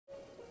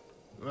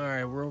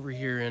Alright, we're over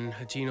here in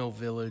Hatino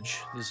Village.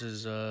 This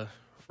is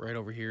right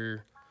over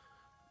here,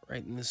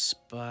 right in this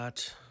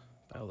spot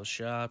by all the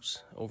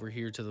shops. Over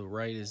here to the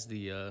right is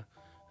the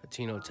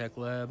Hatino Tech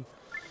Lab.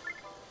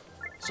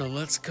 So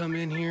let's come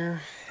in here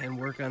and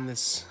work on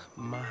this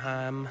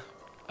Myahm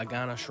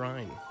Agana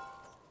Shrine.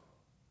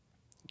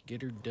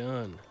 Get her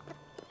done.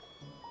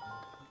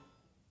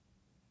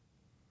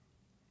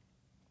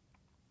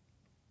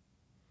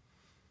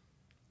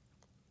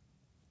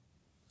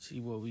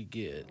 See what we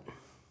get.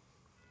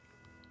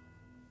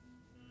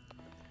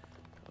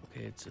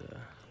 Okay, it's a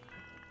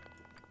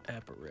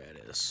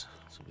apparatus,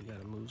 so we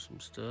gotta move some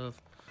stuff.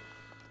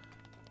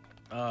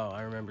 Oh,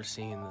 I remember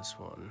seeing this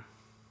one.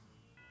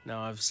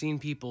 Now, I've seen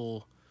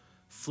people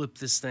flip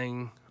this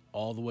thing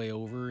all the way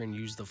over and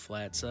use the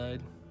flat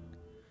side.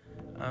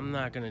 I'm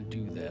not gonna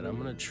do that. I'm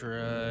gonna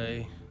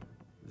try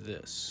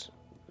this.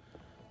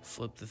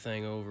 Flip the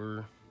thing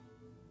over.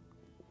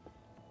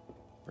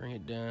 Bring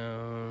it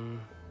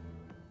down.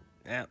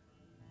 Yep.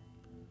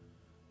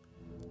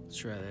 Let's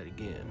try that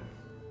again.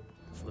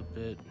 Flip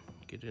it,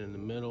 get it in the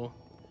middle,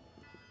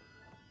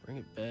 bring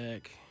it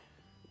back.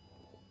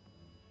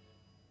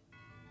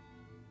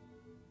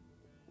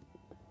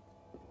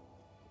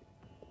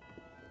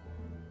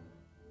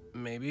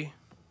 Maybe.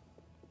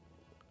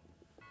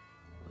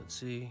 Let's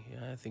see.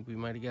 Yeah, I think we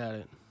might have got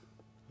it.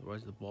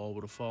 Otherwise the ball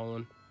would have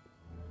fallen.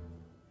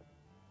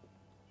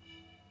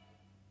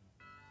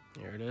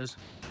 There it is.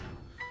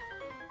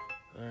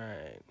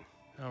 Alright.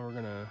 Now we're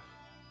gonna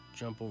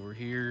jump over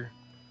here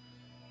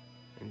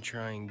and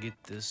try and get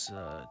this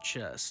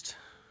chest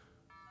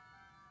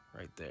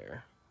right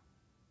there.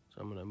 So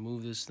I'm gonna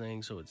move this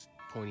thing so it's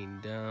pointing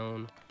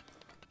down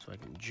so I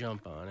can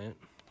jump on it.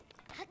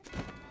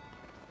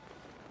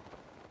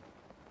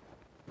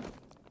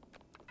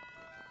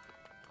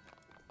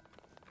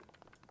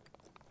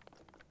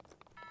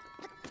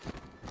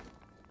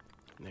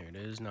 There it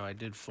is. Now I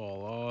did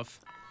fall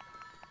off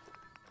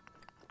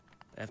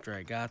after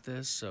I got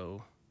this,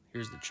 so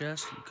here's the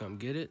chest. You come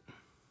get it.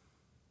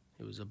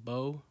 It was a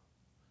bow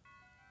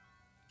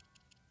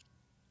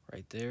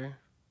right there.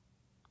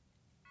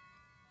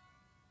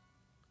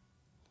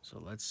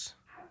 So let's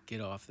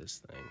get off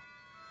this thing.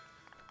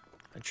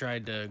 I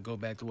tried to go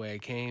back the way I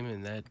came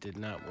and that did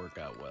not work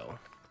out well.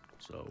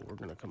 So we're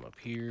gonna come up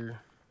here.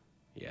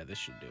 Yeah, this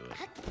should do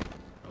it.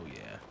 Oh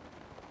yeah.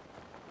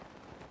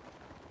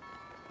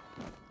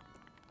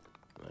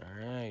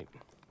 All right.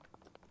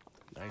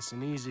 Nice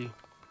and easy.